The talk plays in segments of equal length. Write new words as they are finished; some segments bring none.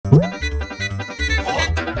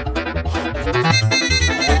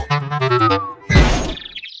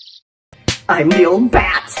I'm the old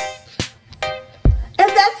bat. And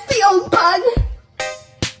that's the old pun.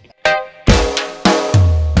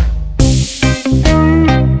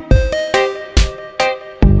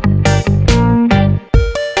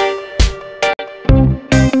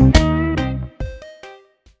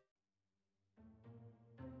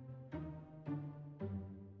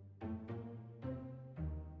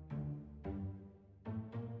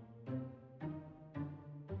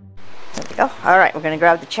 There we go. All right, we're going to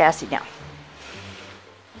grab the chassis now.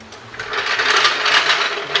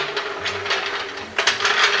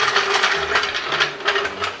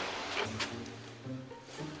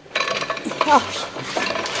 Oh,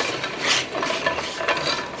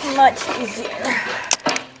 much easier.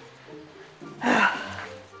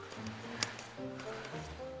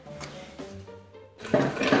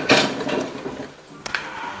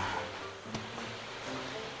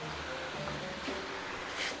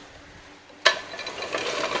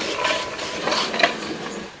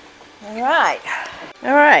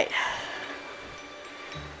 All right.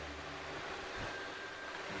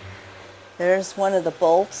 There's one of the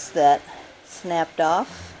bolts that snapped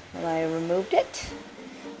off when I removed it.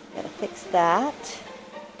 Gotta fix that.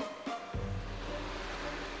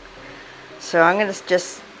 So I'm gonna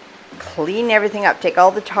just clean everything up, take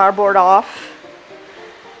all the tarboard off.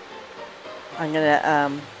 I'm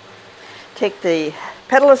gonna take the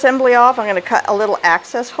pedal assembly off. I'm gonna cut a little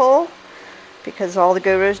access hole, because all the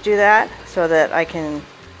gurus do that, so that I can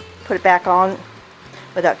put it back on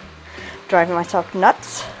without driving myself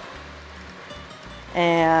nuts.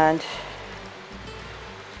 And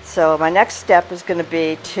so my next step is going to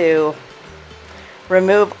be to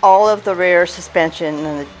remove all of the rear suspension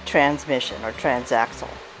and the transmission or transaxle.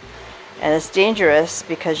 And it's dangerous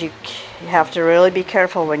because you have to really be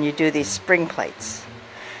careful when you do these spring plates.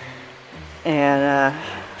 And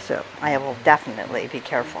so I will definitely be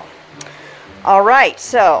careful. All right,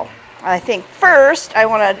 so I think first I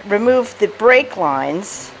want to remove the brake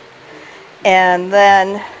lines, and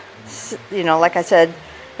then, you know, like I said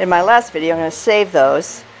in my last video, I'm going to save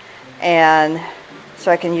those, and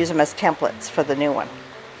so I can use them as templates for the new one.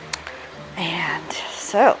 And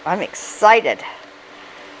so I'm excited.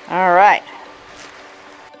 All right.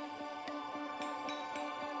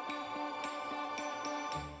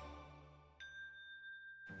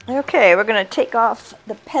 Okay, we're going to take off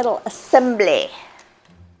the pedal assembly.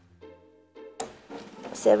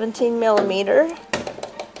 17 millimeter.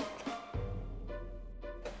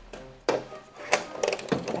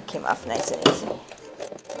 That came off nice and easy.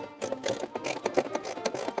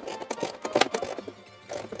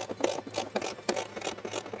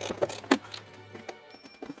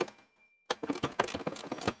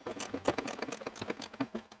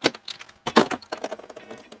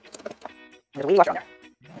 There's a wee washer on there.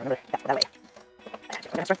 Remember, that way.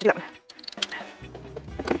 I'm going to do that one.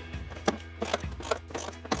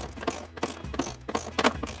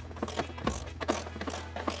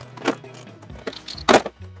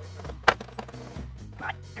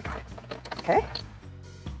 Okay.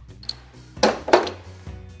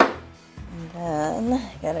 And then I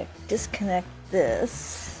gotta disconnect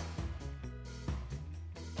this.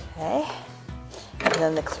 Okay. And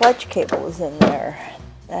then the clutch cable is in there.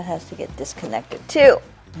 That has to get disconnected too.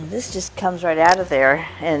 And this just comes right out of there.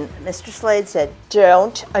 And Mr. Slade said,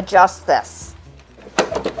 don't adjust this.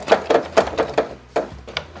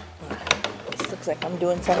 This looks like I'm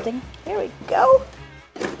doing something. There we go.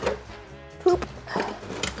 Poop.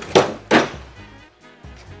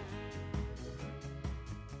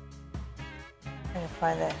 Trying to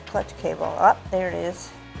find the clutch cable. Oh, there it is.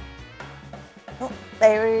 Oh,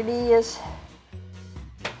 there it is.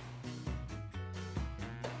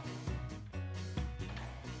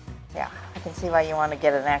 Yeah, I can see why you want to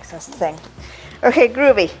get an access thing. Okay,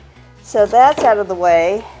 groovy. So that's out of the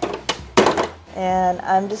way. And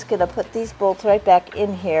I'm just going to put these bolts right back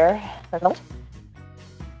in here. You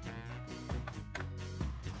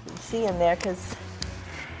can see in there because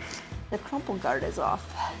the crumple guard is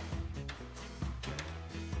off.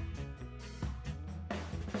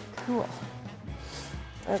 Cool.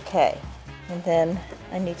 Okay, and then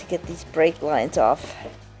I need to get these brake lines off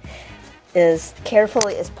as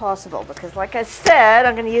carefully as possible because, like I said,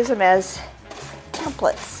 I'm going to use them as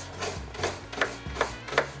templates.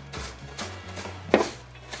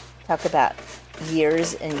 Talk about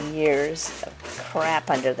years and years of crap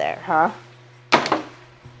under there, huh?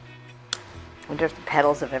 Wonder if the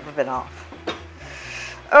pedals have ever been off.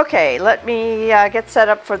 Okay, let me get set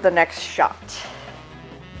up for the next shot.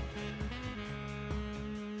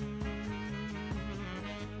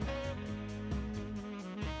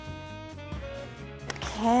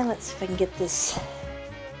 Okay, let's see if I can get this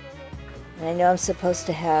And I know I'm supposed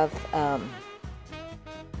to have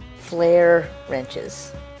flare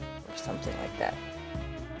wrenches or something like that.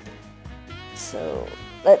 So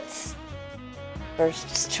let's first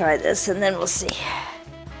just try this and then we'll see.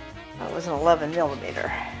 That was an 11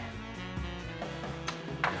 millimeter.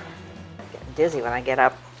 Getting dizzy when I get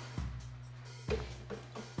up.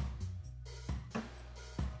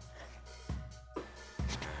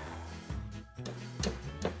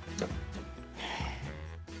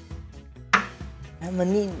 I'm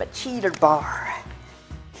gonna need my cheater bar.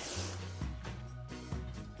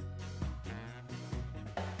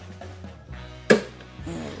 There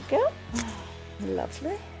we go.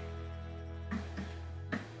 Lovely.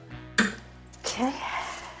 Okay.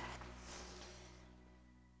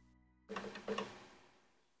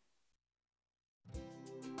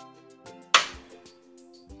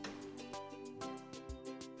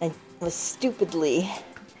 I was stupidly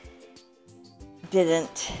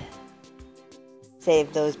didn't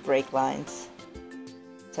save those brake lines.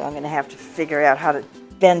 So I'm going to have to figure out how to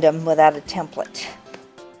bend them without a template.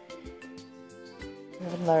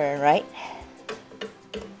 Live and learn, right?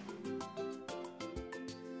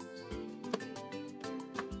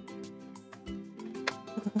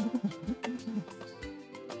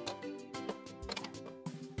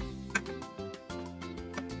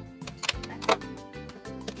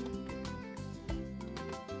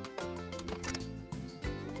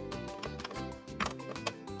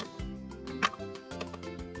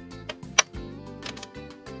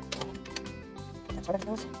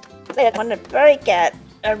 I want to break it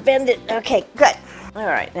or bend it. Okay, good. All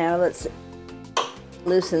right, now let's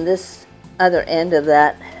loosen this other end of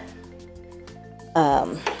that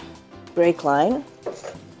brake line.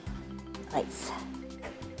 Nice.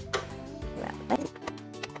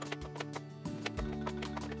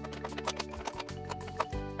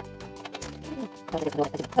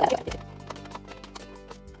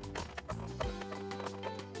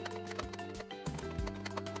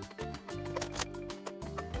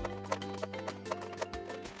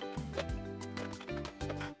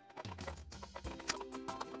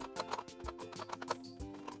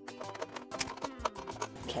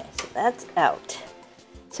 Okay, so that's out.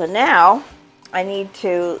 So now I need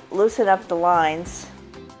to loosen up the lines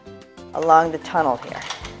along the tunnel here.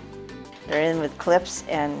 They're in with clips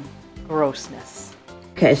and grossness.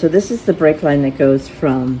 Okay, so this is the brake line that goes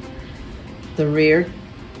from the rear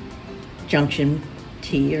junction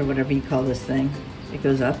T, or whatever you call this thing. It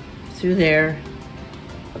goes up through there,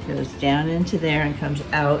 goes down into there, and comes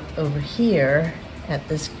out over here at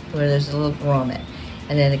this, where there's a little grommet.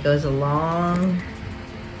 And then it goes along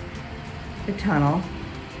the tunnel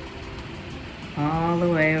all the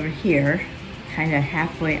way over here, kind of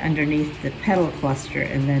halfway underneath the pedal cluster,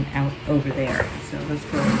 and then out over there. So let's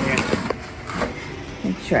go over there.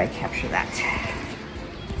 Make sure I capture that.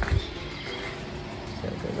 So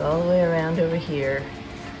it goes all the way around over here,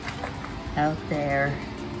 out there,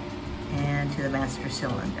 and to the master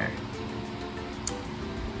cylinder.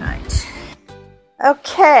 All right.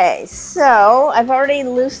 Okay, so I've already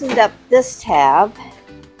loosened up this tab.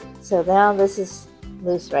 So now this is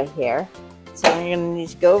loose right here. So I'm going to need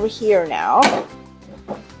to go over here now.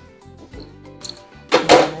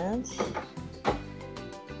 And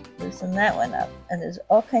loosen that one up. And there's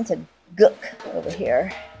all kinds of gook over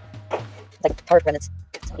here. It's like hard when it's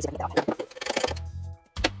easy to get out.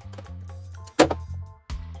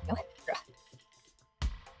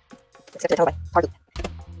 Except to tell my hard loop.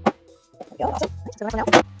 There we go, awesome. So that's one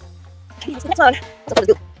out. Okay, let's do the next one. Let's open the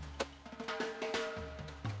goop.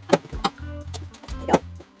 There you go.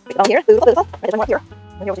 Put it all here. Beautiful, beautiful. Right, there's one more here.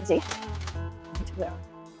 One here, as you can see. Okay.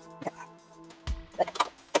 Good.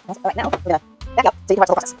 All right, now we're going to back up so you can watch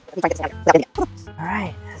the whole process. Let me try and get this out here. All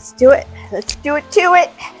right, let's do it. Let's do it to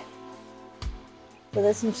it. So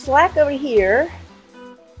there's some slack over here.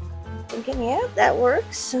 Thinking, yeah, that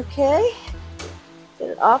works. Okay. Get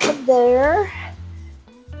it off of there.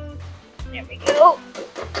 There we go.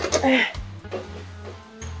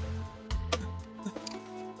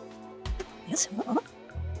 Yes.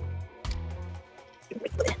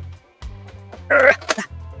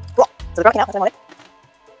 Cool. So the broken out. That's what I wanted.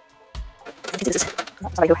 You can see this is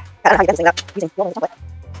somebody who, I don't know how you get this thing up using the only template.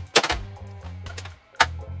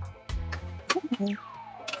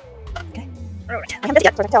 Okay. Alright. I haven't busy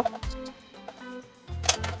yet, so I can tell.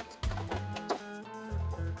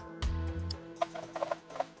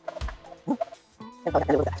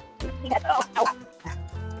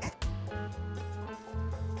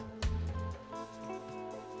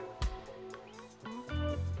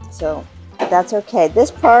 So that's okay.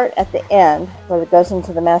 This part at the end, where it goes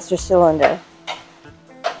into the master cylinder,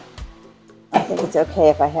 I think it's okay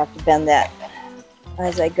if I have to bend that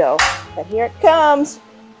as I go. But here it comes.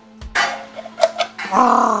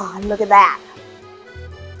 Ah, look at that.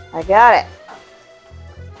 I got it.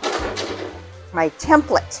 My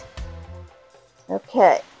template.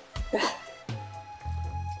 Okay.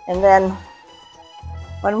 And then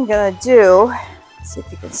what I'm going to do, let's see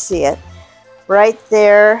if you can see it, right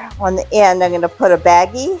there on the end, I'm going to put a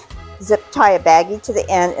baggie, zip tie a baggie to the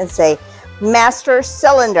end and say master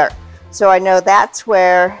cylinder. So I know that's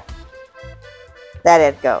where that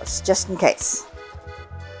end goes, just in case.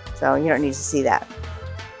 So you don't need to see that.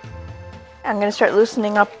 I'm going to start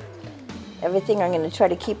loosening up everything. I'm going to try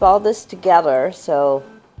to keep all this together so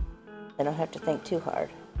I don't have to think too hard.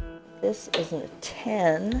 This isn't a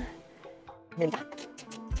 10. Okay,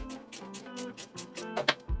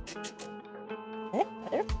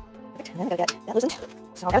 there. Perfect. And then I got that loosened.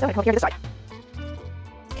 So I'll have to come here to this side.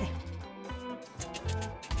 Okay.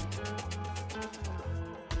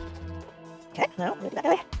 Okay, now move that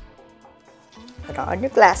way. Put on your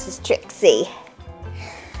glasses, Trixie.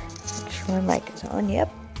 Make sure my mic is on. Yep.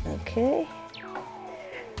 Okay.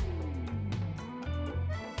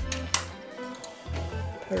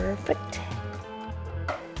 Perfect.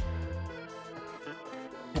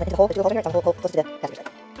 I need to hold here. I'll hold close to the passenger side.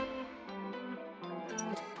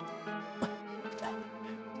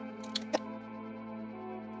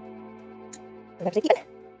 We're going to keep it.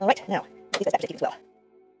 All right, now these guys have to keep as well.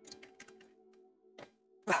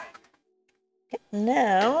 Okay,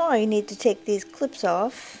 now I need to take these clips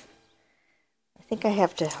off. I think I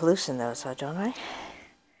have to loosen those, don't I?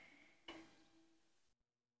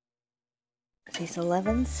 These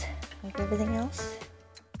 11s, like everything else.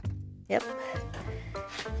 Yep.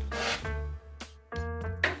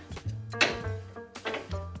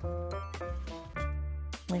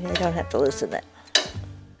 Maybe I don't have to loosen that.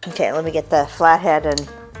 Okay, let me get the flathead and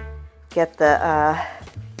get the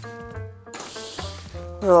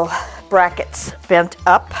little brackets bent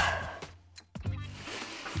up.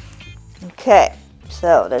 Okay,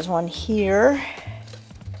 so there's one here.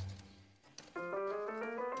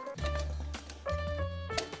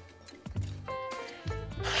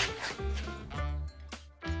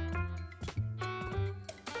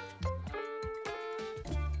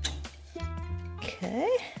 Okay.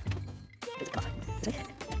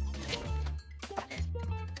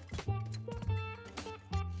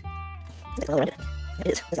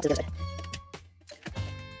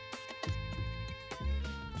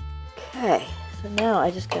 Okay, so now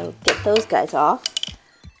I just gotta get those guys off,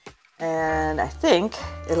 and I think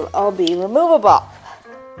it'll all be removable.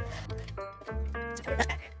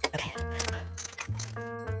 Okay.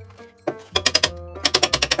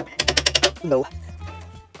 No.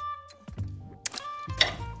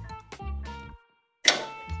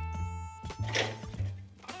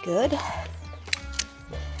 Good.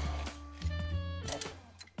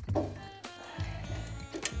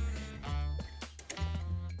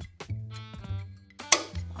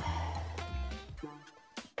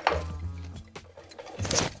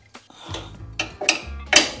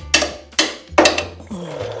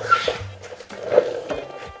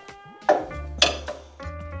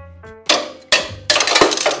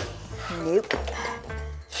 Nope.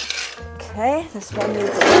 Okay, this one needs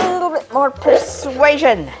a little bit more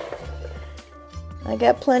persuasion. I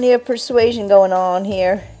got plenty of persuasion going on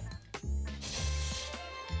here.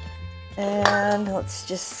 And let's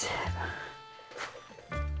just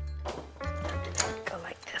go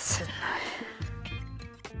like this and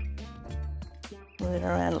move it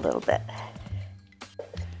around a little bit.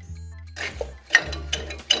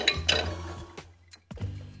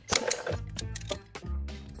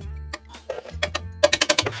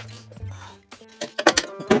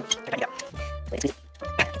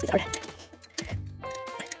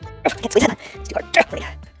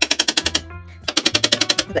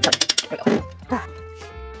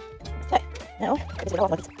 Okay, now, I guess we don't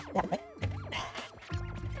want that happen, right?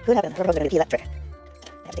 Could happen. We're going to peel that trick. I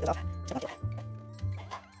have to take this off. So not do that.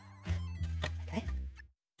 Okay.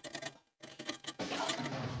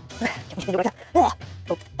 Can we do it right now?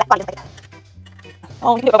 Oh, that body is like it.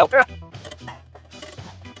 Oh, you can do it.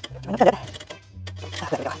 I'm going to cut it. Oh,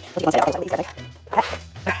 there we go. Let's keep on saying these guys.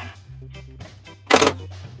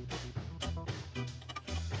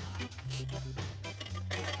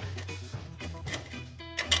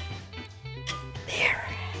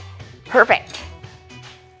 Perfect.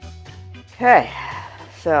 Okay,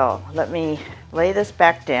 so let me lay this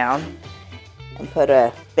back down and put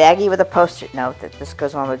a baggie with a post-it note that this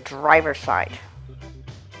goes on the driver's side.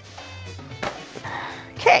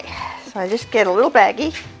 Okay, so I just get a little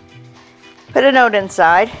baggie, put a note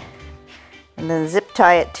inside, and then zip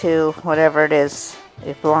tie it to whatever it is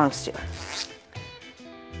it belongs to.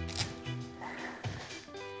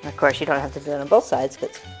 Of course, you don't have to do it on both sides,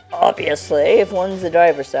 because obviously, if one's the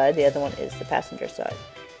driver's side, the other one is the passenger side.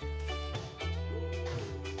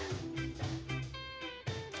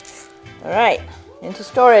 All right, into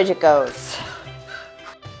storage it goes.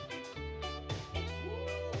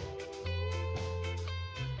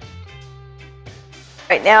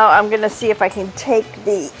 Right now, I'm going to see if I can take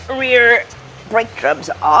the rear brake drums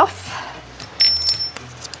off.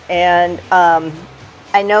 And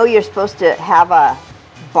I know you're supposed to have a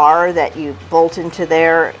bar that you bolt into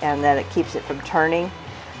there and then it keeps it from turning.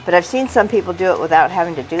 But I've seen some people do it without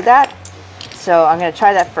having to do that. So I'm going to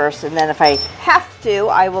try that first, and then if I have to,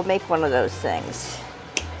 I will make one of those things.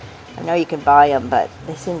 I know you can buy them, but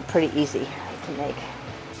they seem pretty easy to make.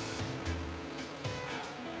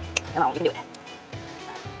 Come on, we can do it.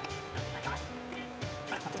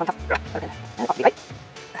 Okay.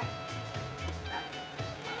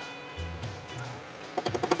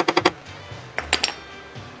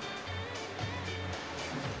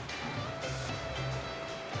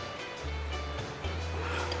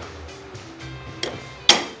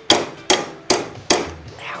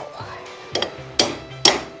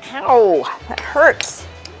 Ow, that hurts.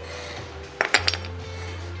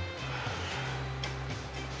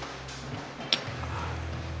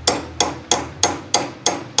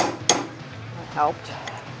 That helped.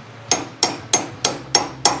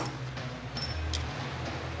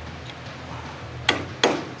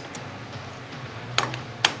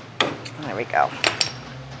 There we go.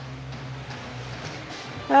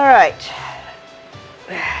 All right.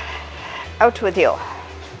 Out with you.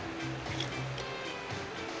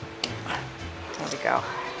 There we go.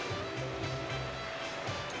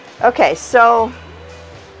 Okay, so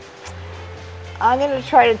I'm going to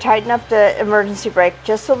try to tighten up the emergency brake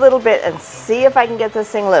just a little bit and see if I can get this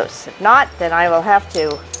thing loose. If not, then I will have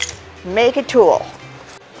to make a tool.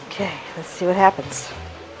 Okay, let's see what happens.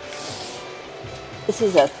 This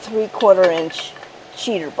is a 3/4 inch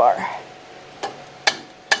cheater bar.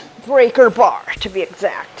 Breaker bar, to be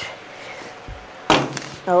exact.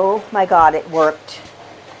 Oh my God, it worked.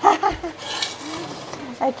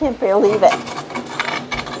 I can't believe it.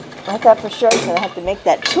 I thought for sure I was going to have to make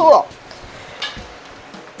that tool.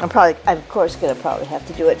 I'm of course going to probably have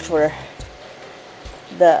to do it for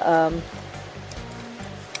the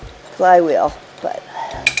flywheel, but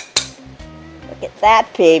look at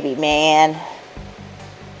that baby, man.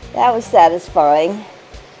 That was satisfying.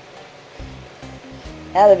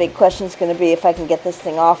 Now the big question is going to be if I can get this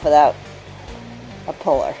thing off without a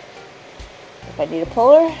puller. If I need a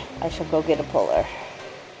puller, I shall go get a puller.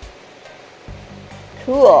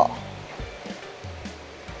 Cool.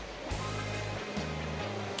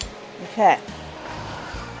 Okay.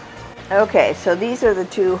 Okay, so these are the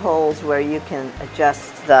two holes where you can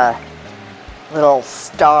adjust the little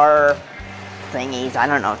star thingies. I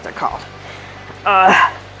don't know what they're called.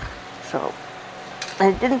 So,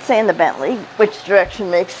 it didn't say in the Bentley which direction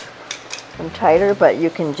makes them tighter, but you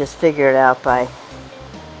can just figure it out by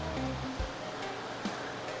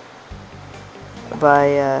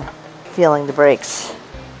feeling the brakes.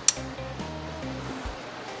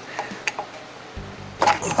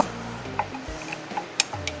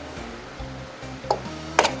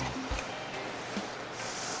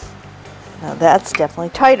 Now that's definitely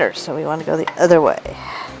tighter, so we want to go the other way.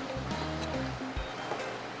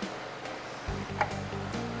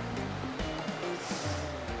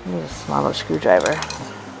 I need a smaller screwdriver.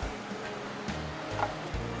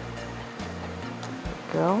 There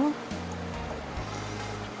we go.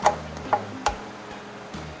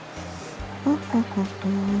 Oh,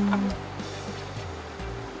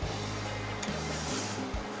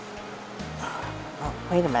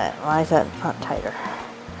 wait a minute. Why is that not tighter?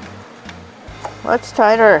 What's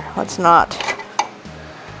tighter? What's not?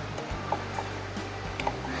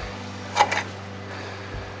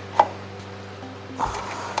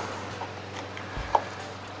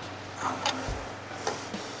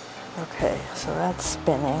 Okay, so that's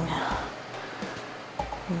spinning.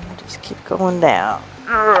 And just keep going down.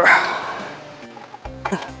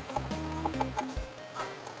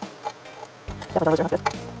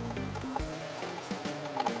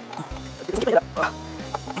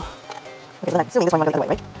 Okay, then assuming this one went the other way,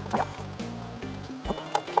 right? Oh, yeah. Oh,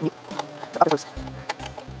 can you the upper loose?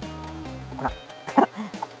 Or not?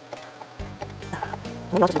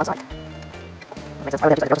 Maybe I'll just do one side. That makes sense. I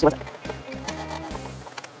would have to just do one side.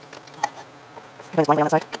 There's one way on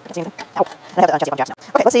that side. I can't see anything. Ow! I have to adjust it on jacks now.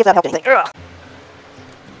 Okay, let's see if that helped anything. Ugh.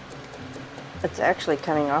 It's actually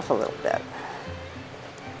coming off a little bit.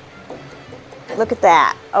 Look at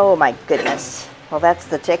that. Oh my goodness. Well, that's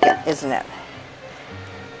the ticket, isn't it?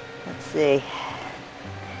 Let's see.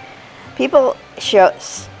 People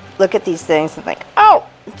look at these things and think, oh,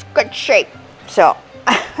 it's good shape. So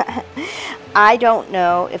I don't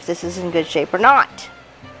know if this is in good shape or not,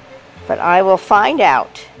 but I will find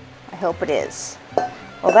out. I hope it is.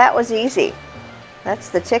 Well, that was easy. That's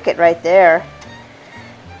the ticket right there.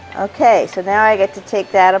 Okay, so now I get to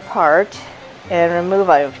take that apart and remove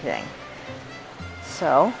everything.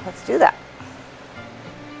 So let's do that.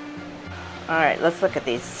 All right, let's look at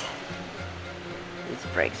these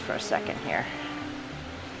brakes for a second here.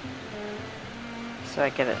 So I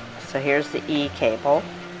get it. So here's the E cable,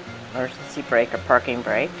 emergency brake or parking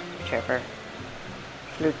brake, whichever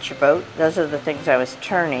floats your boat. Those are the things I was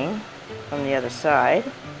turning from the other side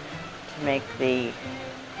to make the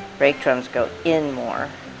brake drums go in more,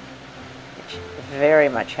 which very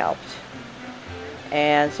much helped.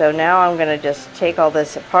 And so now I'm going to just take all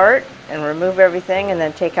this apart and remove everything and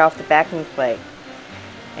then take off the backing plate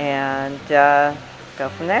and go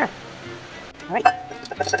from there. All right.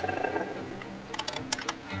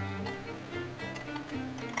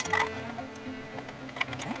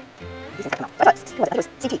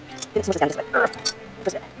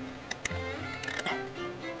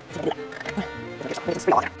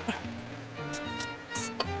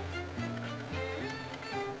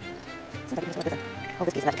 Oh,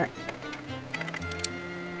 this piece has to turn.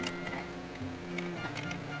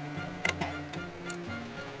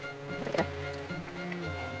 There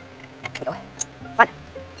we go. Fun.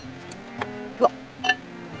 Cool. There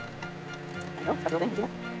we go. Start moving.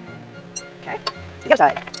 Okay. To the other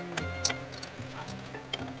side.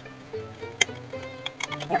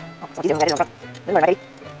 There. Oh, so easy when we get it on front. Then we're ready.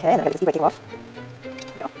 Okay, and then I get this e-brake off. There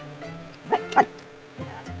we go. Alright, fun.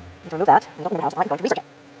 Need to remove that. And don't remember how to going to research it.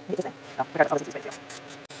 Maybe this thing. Oh, we got all this e-brake off.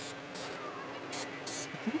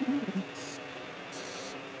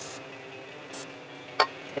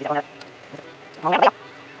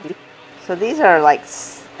 So these are like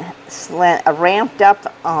ramped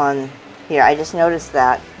up on here. I just noticed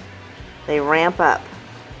that they ramp up.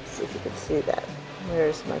 Let's see if you can see that.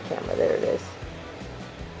 Where's my camera? There it is.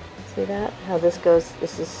 See that? How this goes?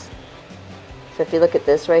 This is, so if you look at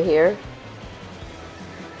this right here,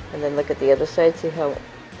 and then look at the other side, see how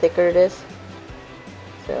thicker it is?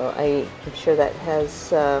 So I'm sure that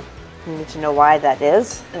has, you need to know why that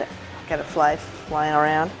is. Got a flying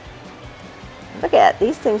around. Look at it.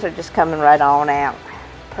 These things are just coming right on out.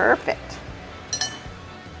 Perfect.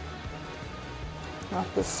 Not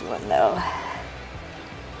this one though.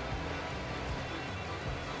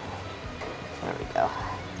 There we go.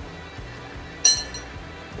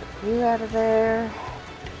 Get you out of there.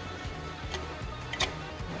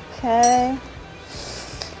 Okay.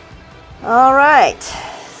 All right.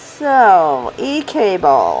 So,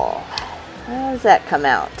 E-cable. How does that come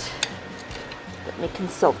out? Let me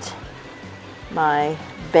consult my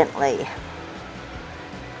Bentley.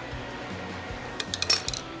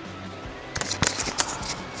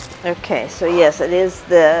 Okay, so yes, it is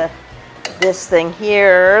this thing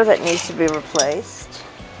here that needs to be replaced.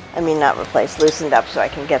 I mean, not replaced, loosened up so I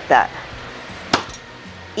can get that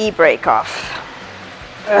e-brake off.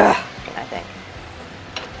 Ugh, I think.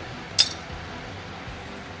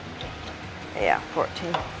 Yeah,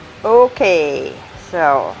 14. Okay,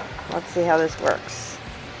 so let's see how this works.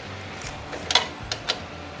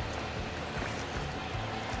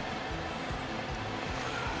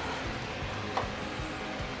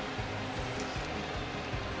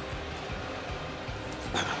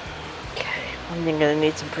 I'm going to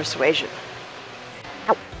need some persuasion.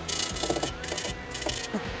 Ow.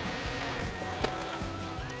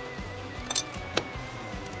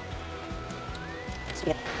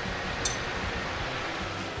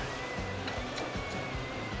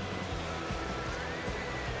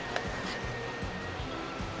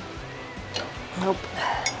 Nope.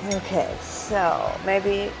 Okay, so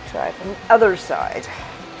maybe try from the other side.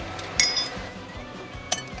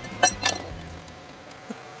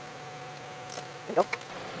 There we go.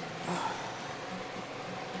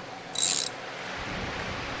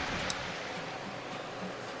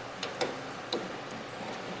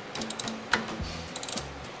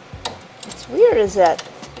 What's weird is that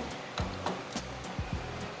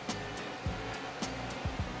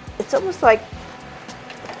it's almost like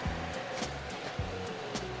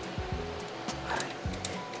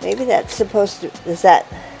maybe that's supposed to, is that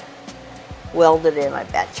welded in, I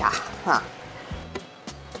betcha, huh?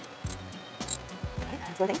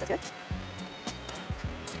 I think that's good.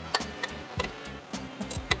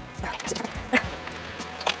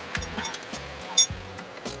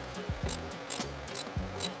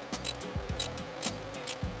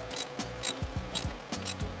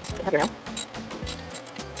 Here now.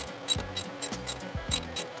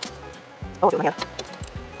 Oh, do it with my hand.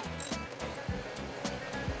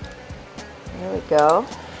 There we go.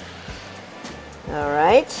 All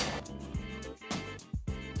right.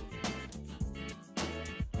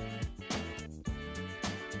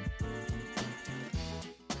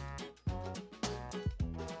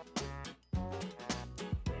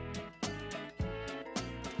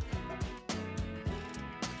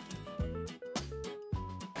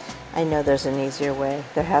 I know there's an easier way.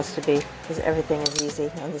 There has to be, because everything is easy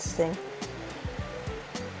on this thing.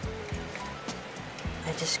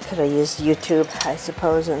 I just could have used YouTube, I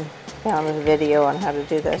suppose, and found a video on how to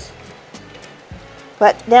do this.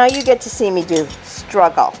 But now you get to see me do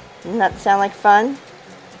struggle. Doesn't that sound like fun?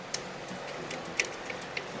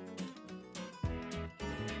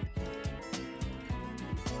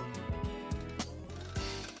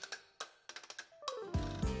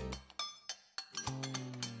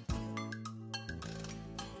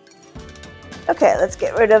 Okay, let's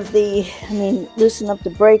get rid of loosen up the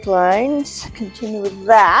brake lines. Continue with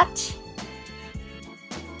that.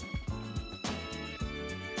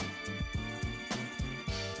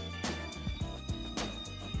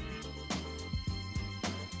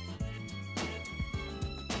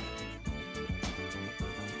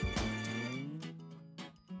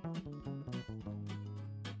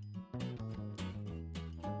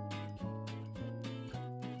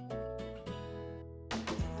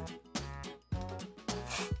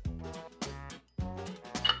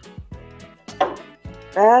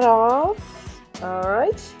 That off. All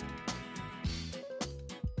right.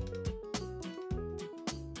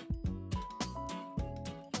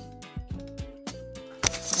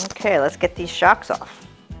 Okay, let's get these shocks off.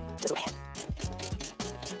 This way.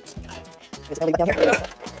 Down here.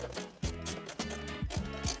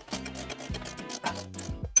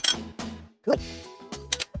 Good.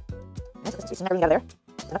 Let's do some out of there.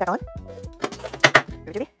 Turn that back on.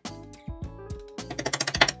 Here, Judy.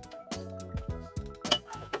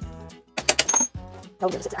 Oh,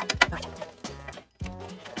 you're sit there. All right.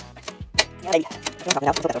 Yeah, I can't pop it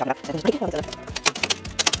out. Let's put that out. And just break it.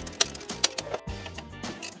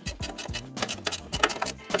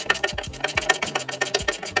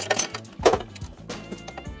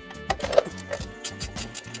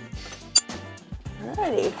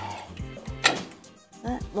 Alrighty.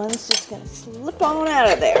 That one's just going to slip on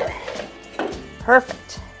out of there.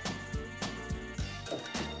 Perfect.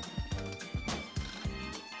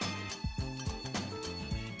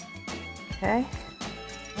 Okay. I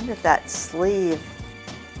wonder if that sleeve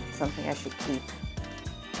is something I should keep.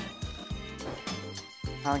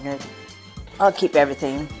 I'll keep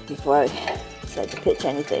everything before I decide to pitch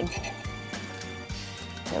anything.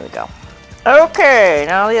 There we go. Okay,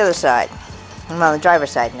 now the other side. I'm on the driver's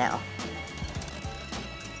side now.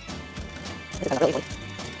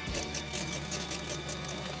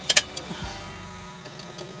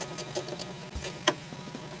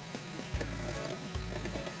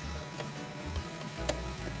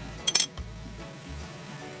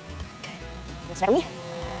 Sorry.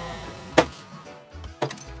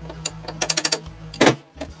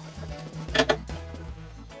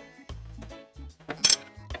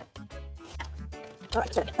 All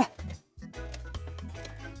right, sorry.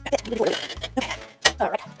 All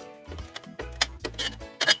right.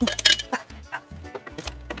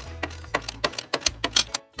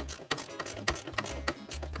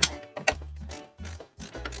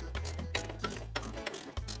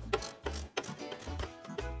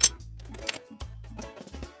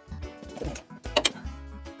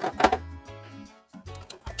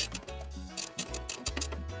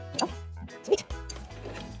 Sweet.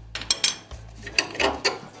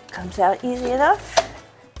 Comes out easy enough.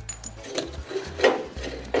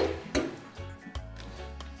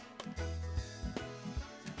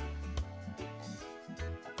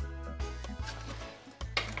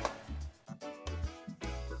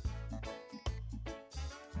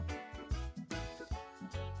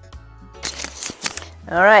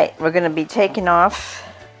 All right, we're going to be taking off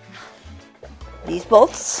these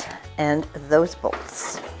bolts and those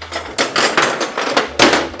bolts.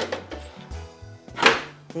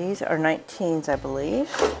 These are 19s, I believe.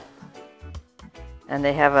 And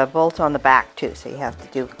they have a bolt on the back too, so you have to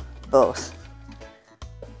do both.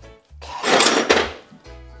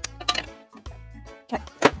 Okay.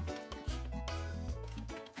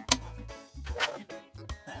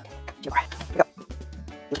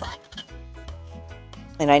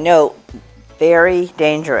 And I know, very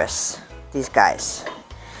dangerous, these guys.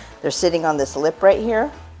 They're sitting on this lip right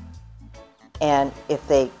here. And if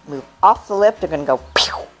they move off the lip, they're going to go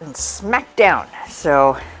pew and smack down.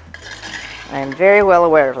 So I'm very well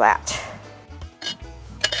aware of that.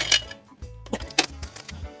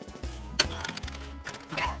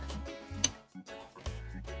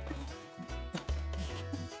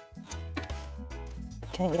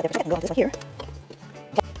 Okay, we got everything. Go on this one here.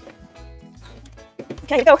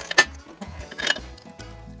 Okay, you go.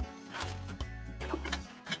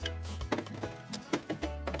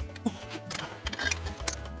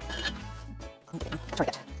 Turn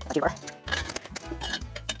it. Not too far.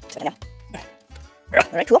 Set it down.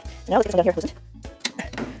 All right, cool. Now let's get some down here, loosened.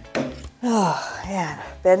 Oh, man.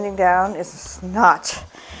 Bending down is not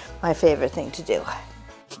my favorite thing to do.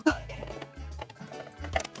 Okay.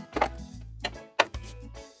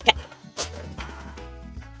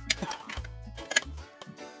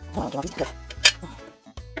 Oh, do you want these? Good.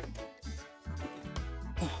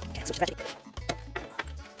 Okay, switch ready.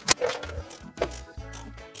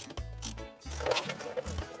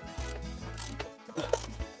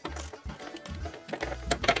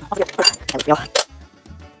 There we go.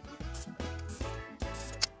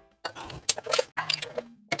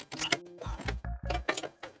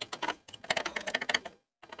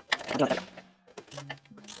 Okay.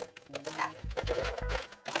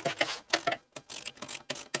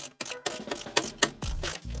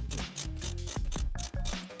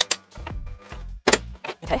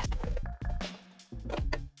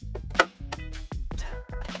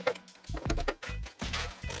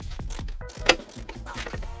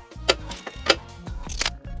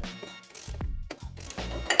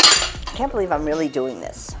 I can't believe I'm really doing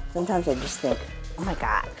this. Sometimes I just think, oh my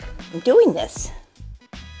God, I'm doing this.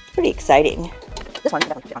 It's pretty exciting. This one,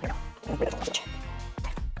 down here now. I'm gonna switch.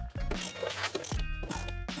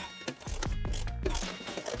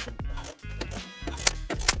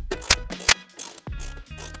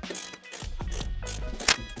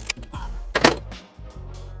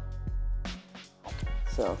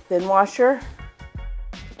 So thin washer,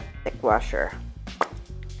 thick washer.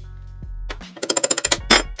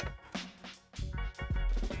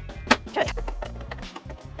 Okay.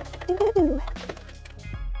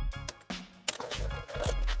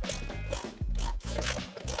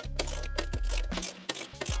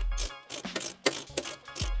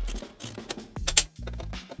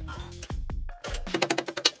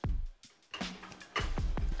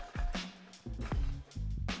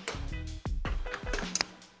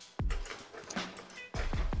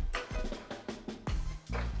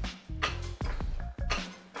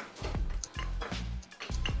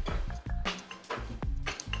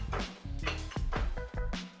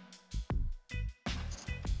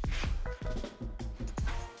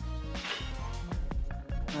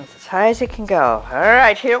 That's as high as it can go. All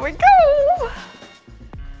right, here we go.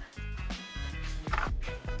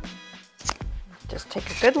 Just take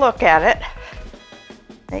a good look at it.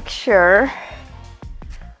 Make sure.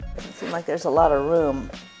 Doesn't seem like there's a lot of room.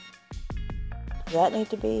 Does that need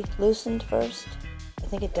to be loosened first? I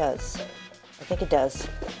think it does. I think it does.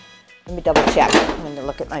 Let me double check. I'm going to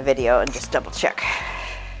look at my video and just double check.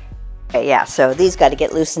 Okay, yeah, so these got to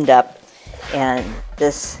get loosened up and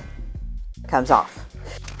this comes off.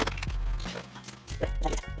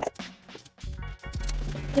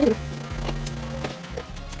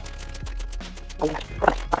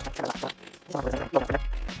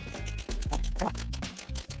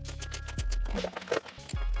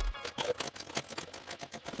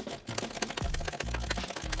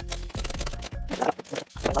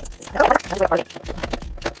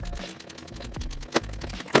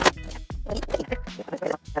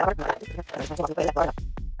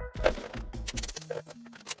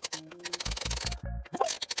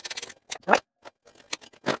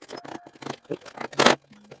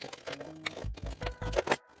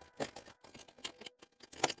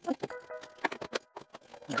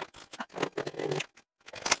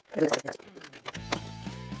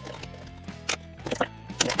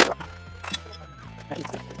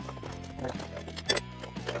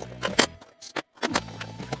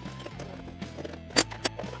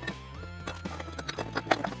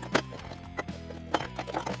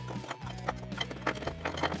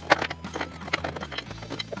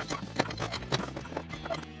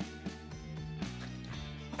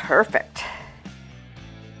 Perfect.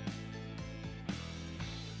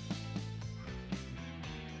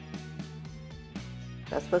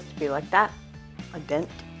 That's supposed to be like that, a dent.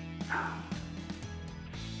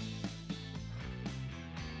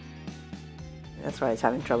 That's why it's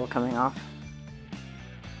having trouble coming off.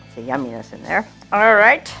 It's a yumminess in there. All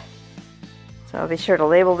right, so I'll be sure to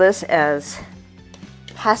label this as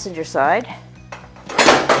passenger side.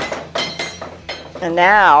 And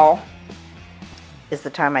now is the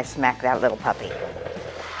time I smack that little puppy.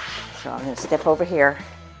 So I'm going to step over here.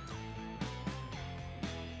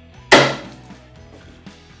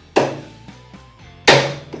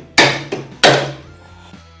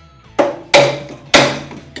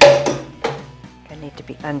 I need to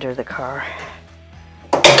be under the car.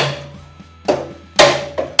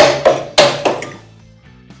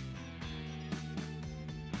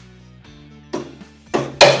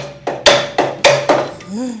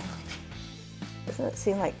 Doesn't it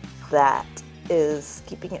seem like that is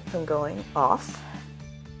keeping it from going off?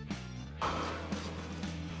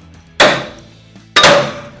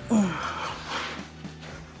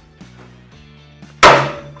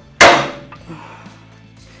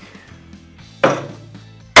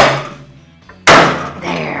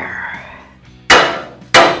 There.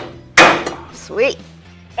 Sweet.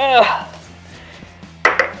 Ugh.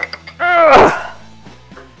 Ugh.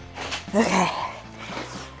 Okay.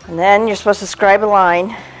 And then you're supposed to scribe a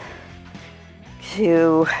line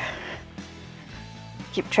to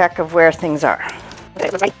keep track of where things are.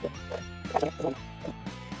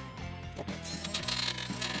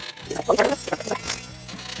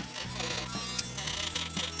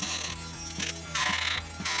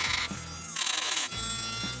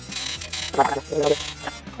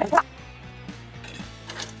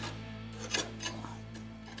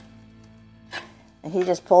 And he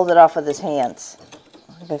just pulled it off with his hands.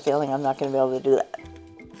 I have a feeling I'm not going to be able to do that.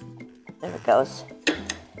 There it goes.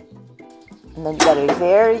 And then you got to be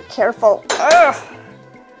very careful. Ugh!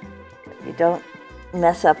 You don't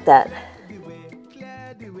mess up that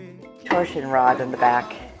torsion rod in the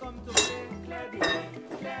back.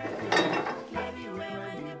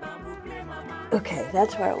 Okay,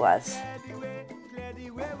 that's where it was.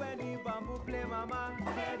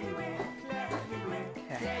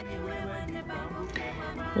 Okay.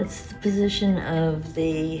 That's the position of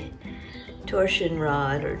the torsion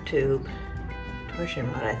rod or tube, torsion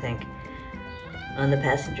rod I think, on the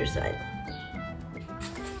passenger side.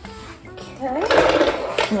 Okay,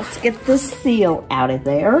 let's get this seal out of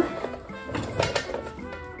there.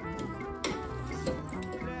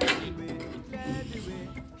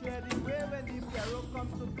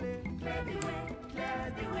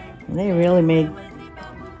 They really made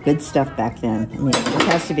good stuff back then. I mean, it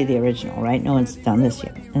has to be the original, right? No one's done this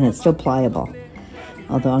yet. And it's still pliable.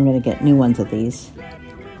 Although I'm going to get new ones of these.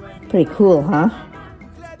 Pretty cool, huh?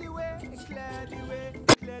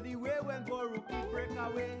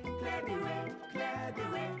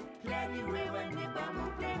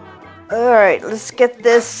 Alright, let's get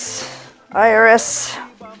this IRS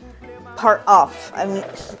part off.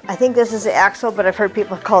 I think this is the axle, but I've heard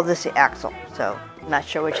people call this the axle. So, I'm not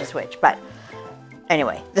sure which is which. But,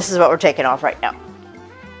 anyway, this is what we're taking off right now.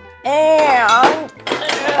 And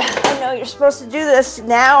I know you're supposed to do this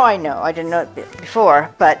now. I know I didn't know it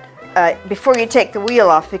before, but before you take the wheel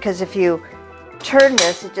off, because if you turn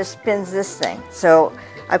this, it just spins this thing. So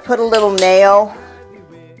I put a little nail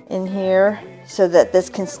in here so that this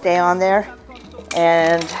can stay on there,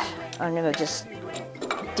 and I'm gonna just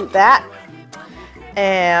do that.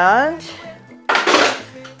 And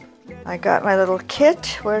I got my little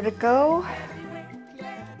kit. Where to go?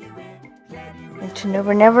 Into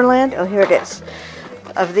Neverland. Oh, here it is.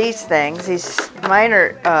 Of these things, mine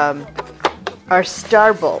are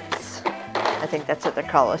star bolts. I think that's what they're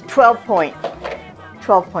called. 12-point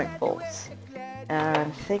bolts. And I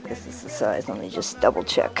think this is the size. Let me just double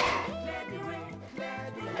check.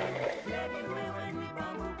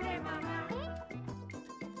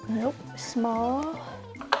 Nope, small.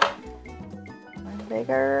 One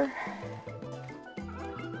bigger.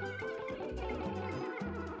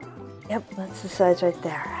 Yep, that's the size right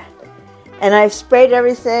there. And I've sprayed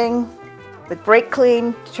everything with brake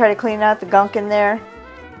clean to try to clean out the gunk in there.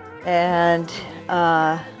 And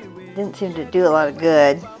didn't seem to do a lot of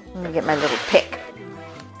good. Let me get my little pick.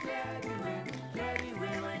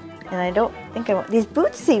 And I don't think I want... These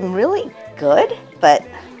boots seem really good, but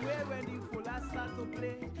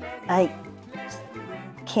I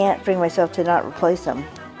can't bring myself to not replace them.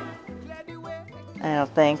 I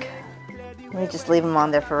don't think. Let me just leave them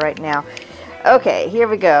on there for right now. Okay, here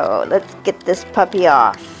we go. Let's get this puppy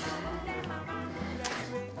off.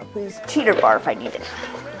 I'll put his cheater bar if I need it.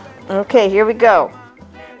 Okay, here we go.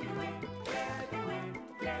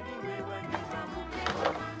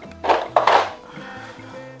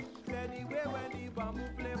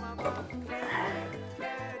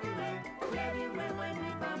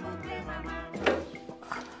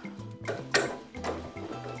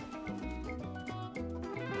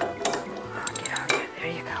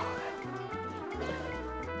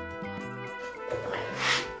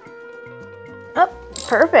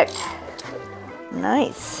 Perfect.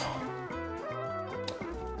 Nice.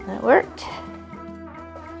 That worked.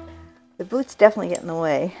 The boots definitely get in the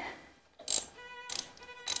way.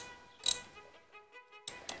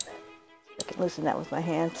 I can loosen that with my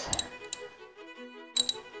hands.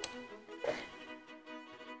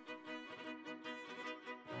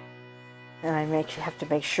 And I have to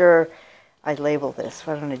make sure I label this.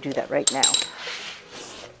 So I'm going to do that right now.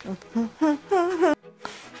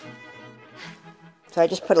 So I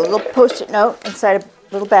just put a little Post-it note inside a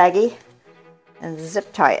little baggie and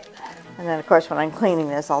zip tie it. And then of course when I'm cleaning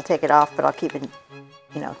this, I'll take it off, but I'll keep in,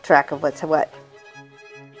 track of what's what.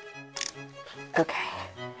 Okay.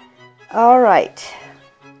 All right.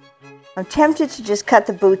 I'm tempted to just cut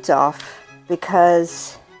the boots off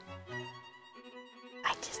because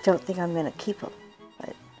I just don't think I'm going to keep them.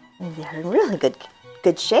 But they're in really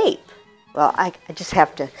good shape. Well, I just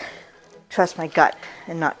have to trust my gut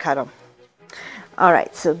and not cut them. All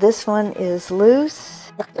right, so this one is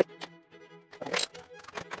loose.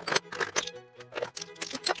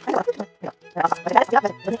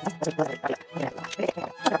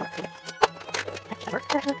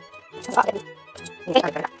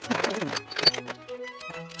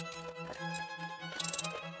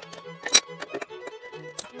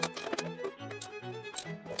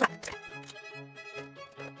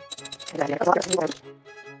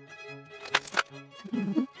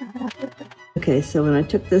 Okay, so when I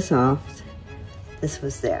took this off, this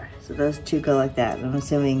was there. So those two go like that. And I'm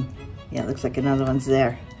assuming, yeah, it looks like another one's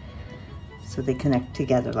there. So they connect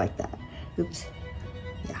together like that. Oops.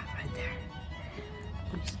 Yeah, right there.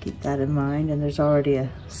 Just keep that in mind. And there's already a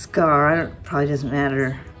scar. Probably doesn't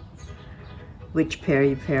matter which pair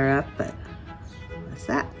you pair up, but that's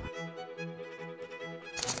that.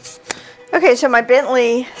 Okay, so my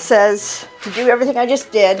Bentley says to do everything I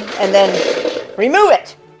just did and then remove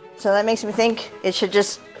it. So that makes me think it should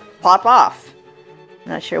just pop off.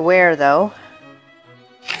 Not sure where though.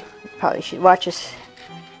 Probably should watch a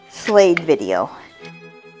Slade video.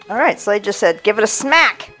 Alright, Slade just said give it a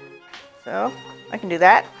smack. So I can do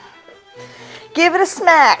that. Give it a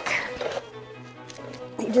smack.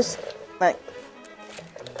 You just like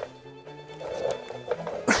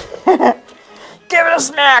give it a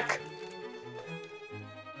smack.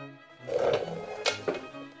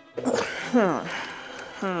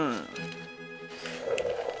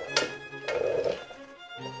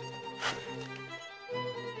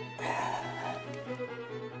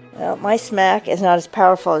 Well, my smack is not as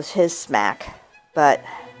powerful as his smack, but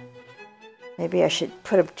maybe I should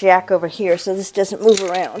put a jack over here so this doesn't move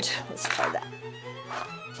around. Let's try that.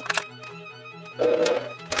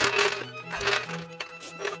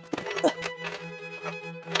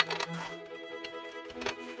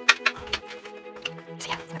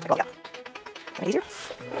 Easier.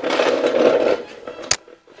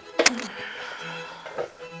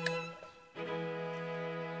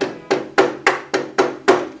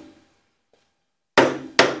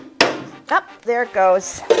 Up, there it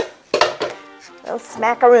goes. Little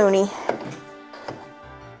smackaroony.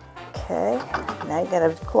 Okay, now you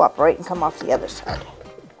gotta cooperate and come off the other side.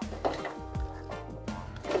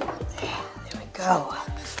 There we go.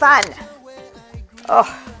 Fun!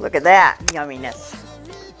 Oh, look at that yumminess.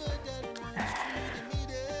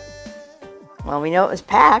 Well, we know it was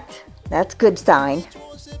packed. That's a good sign.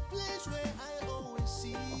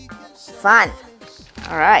 Fun.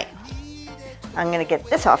 All right. I'm going to get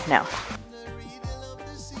this off now.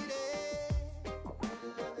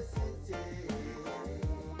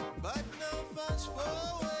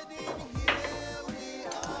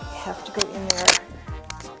 You have to go in there.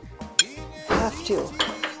 You have to.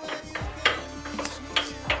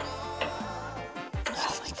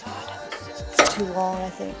 Oh my God. It's too long, I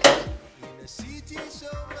think.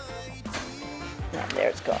 No, there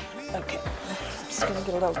it's gone. Okay. I'm just going to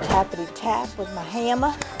get a little tappity tap with my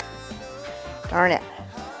hammer. Darn it.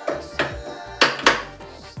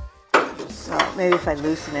 Well, maybe if I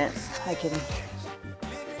loosen it, I can...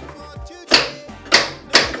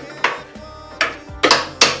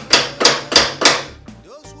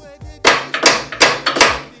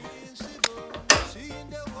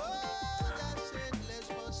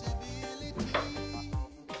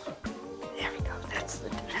 There we go. That's the...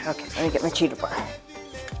 Okay, let me get my cheetah bar.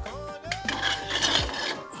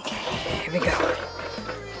 Okay, here we go.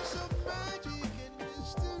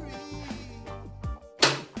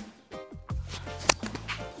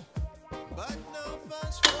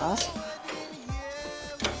 Awesome.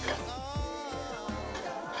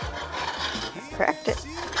 Cracked it.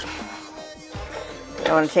 I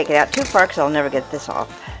don't want to take it out too far because I'll never get this off.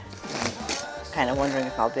 Kind of wondering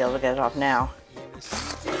if I'll be able to get it off now.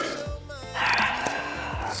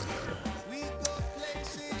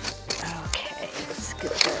 Okay, let's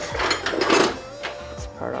get this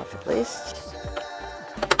part off at least.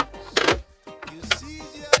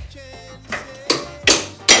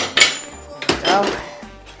 Oh.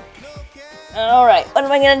 All right, what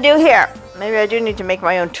am I going to do here? Maybe I do need to make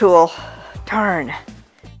my own tool. Darn.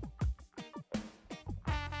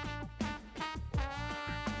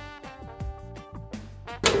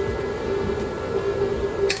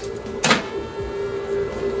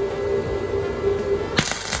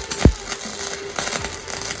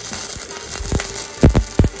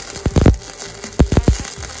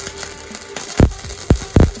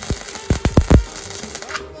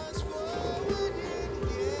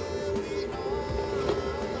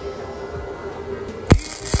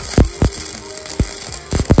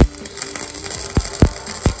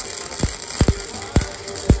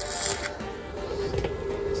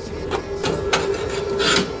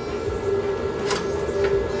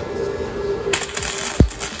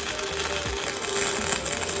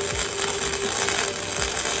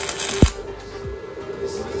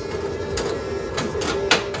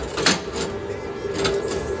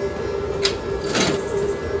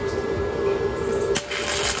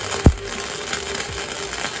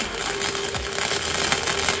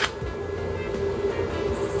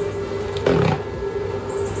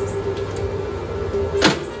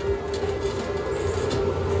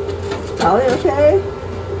 Probably okay.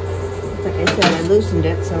 Like I said, I loosened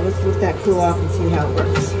it, so let's let that cool off and see how it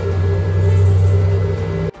works.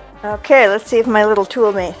 Okay, let's see if my little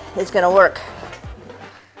tool mate is going to work.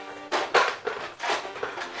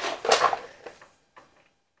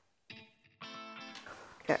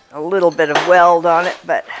 Got a little bit of weld on it,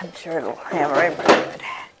 but I'm sure it'll hammer right pretty good.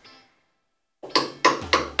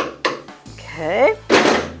 Okay.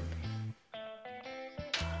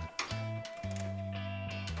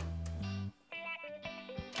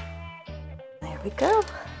 There we go.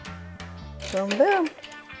 Boom, boom.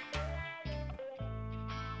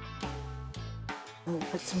 And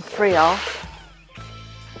put some Freol.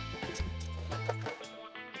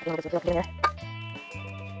 Okay.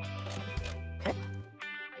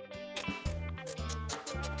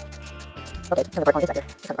 Okay, turn the part on this side here.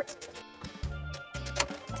 Turn the part.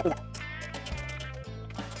 Let's do that.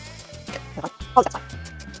 Oh, that's fine.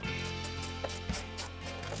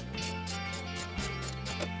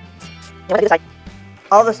 This side.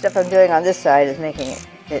 All the stuff I'm doing on this side is making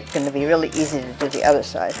it going to be really easy to do the other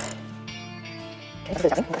side. Okay,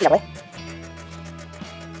 that way.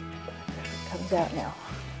 It comes out now.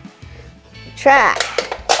 Track.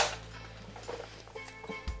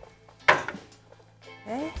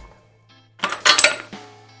 Okay.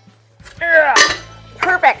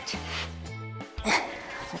 Perfect.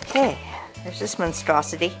 Okay, there's this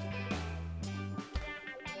monstrosity.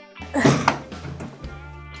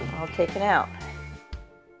 All taken out.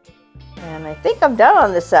 And I think I'm done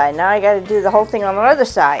on this side. Now I got to do the whole thing on the other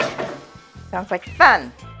side. Sounds like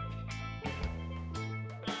fun.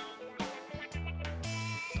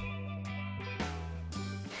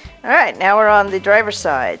 All right, now we're on the driver's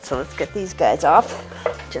side. So let's get these guys off,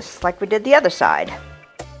 just like we did the other side.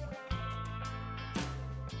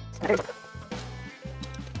 Now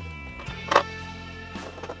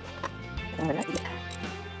I'm gonna do this.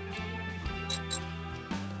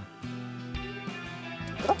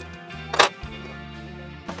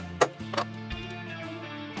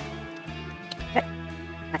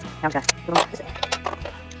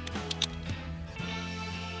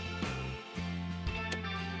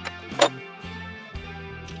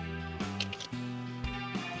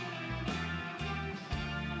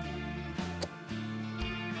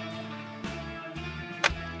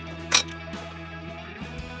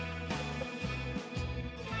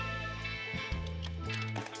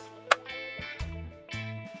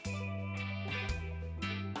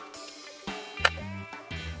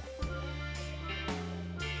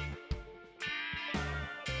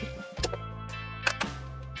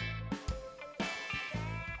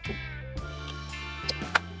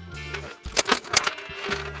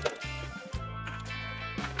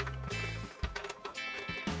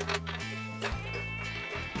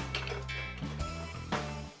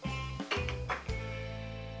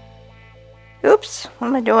 Oops, what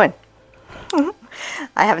am I doing?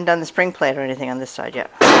 I haven't done the spring plate or anything on this side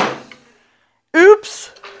yet.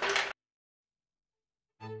 Oops!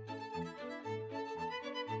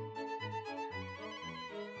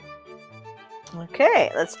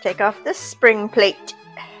 Okay, let's take off this spring plate.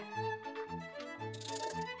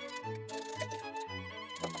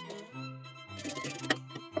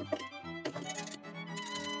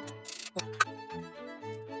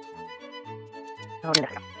 Oh, no.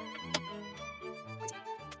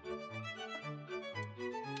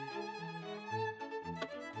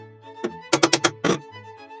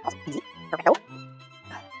 Easy. Perfect.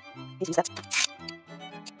 Easy steps.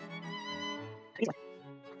 Easy.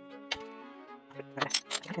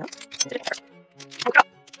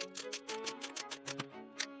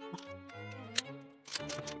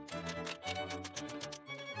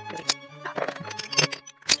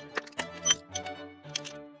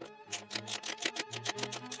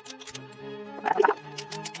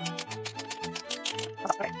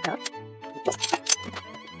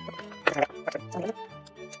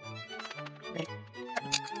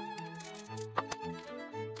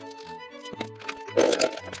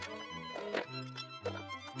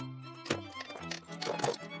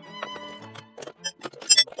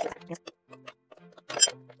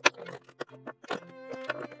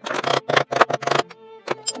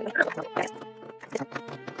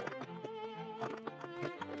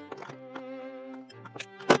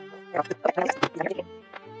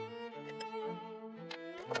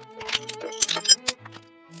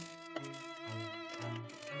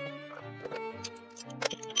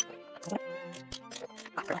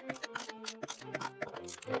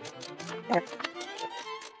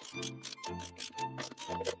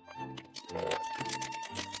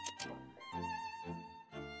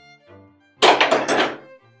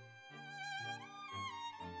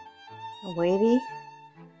 Wavy.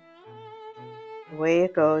 away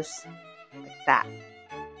it goes like that.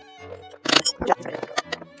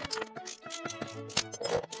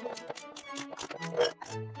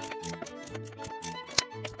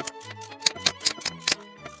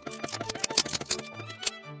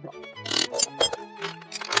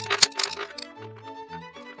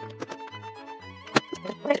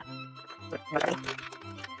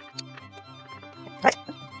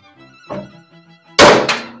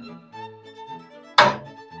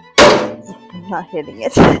 Not hitting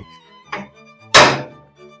it.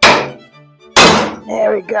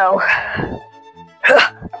 There we go.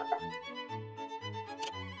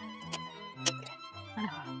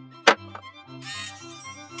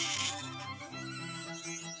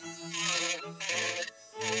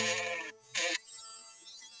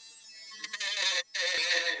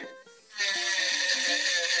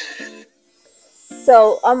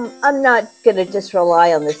 So I'm not gonna just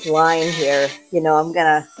rely on this line here. You know, I'm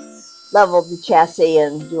gonna level the chassis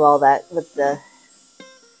and do all that with the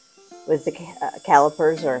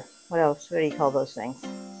calipers, or what else? What do you call those things?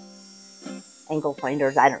 Angle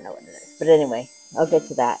finders. I don't know what it is, but anyway, I'll get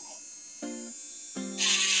to that.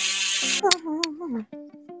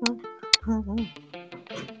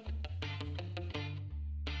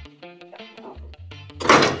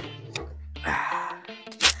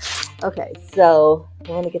 Okay, so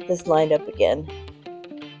I want to get this lined up again.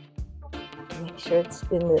 Make sure it's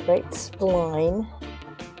in the right spline.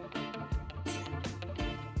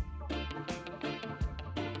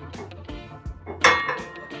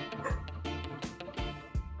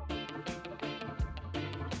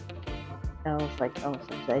 Oh, it's like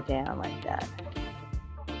almost upside down like that.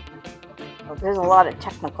 Well, there's a lot of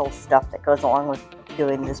technical stuff that goes along with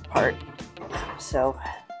doing this part, so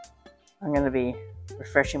I'm going to be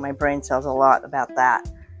refreshing my brain cells a lot about that.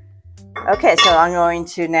 Okay, so I'm going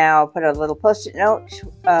to now put a little post-it note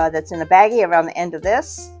that's in a baggie around the end of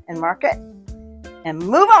this and mark it and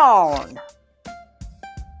move on.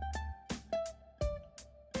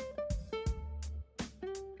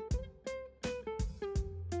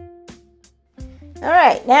 All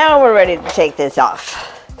right, now we're ready to take this off.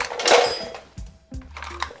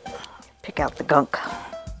 Pick out the gunk.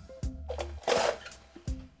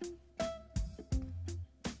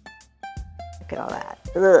 Look at all that.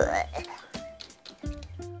 Ugh. I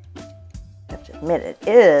have to admit, it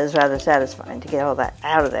is rather satisfying to get all that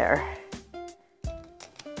out of there.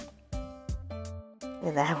 Look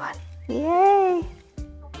at that one. Yay!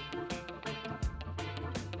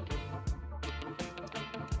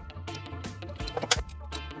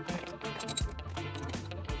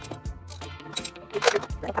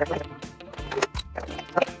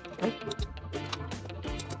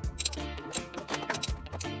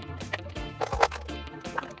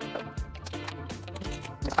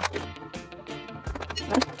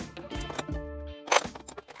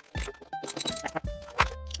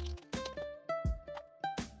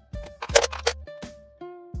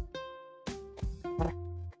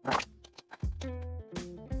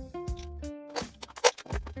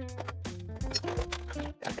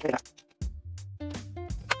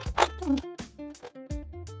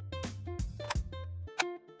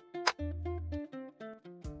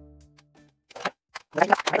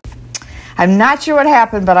 I'm not sure what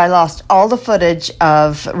happened, but I lost all the footage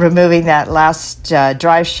of removing that last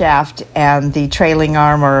drive shaft and the trailing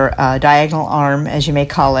arm, or diagonal arm, as you may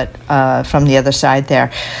call it, from the other side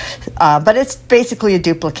there. But it's basically a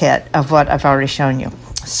duplicate of what I've already shown you.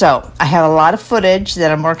 So I have a lot of footage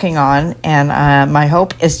that I'm working on, and my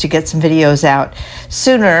hope is to get some videos out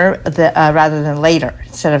sooner rather than later.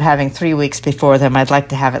 Instead of having 3 weeks before them, I'd like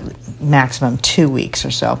to have it maximum 2 weeks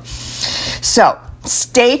or so. So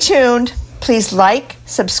stay tuned. Please like,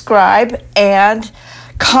 subscribe, and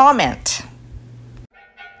comment.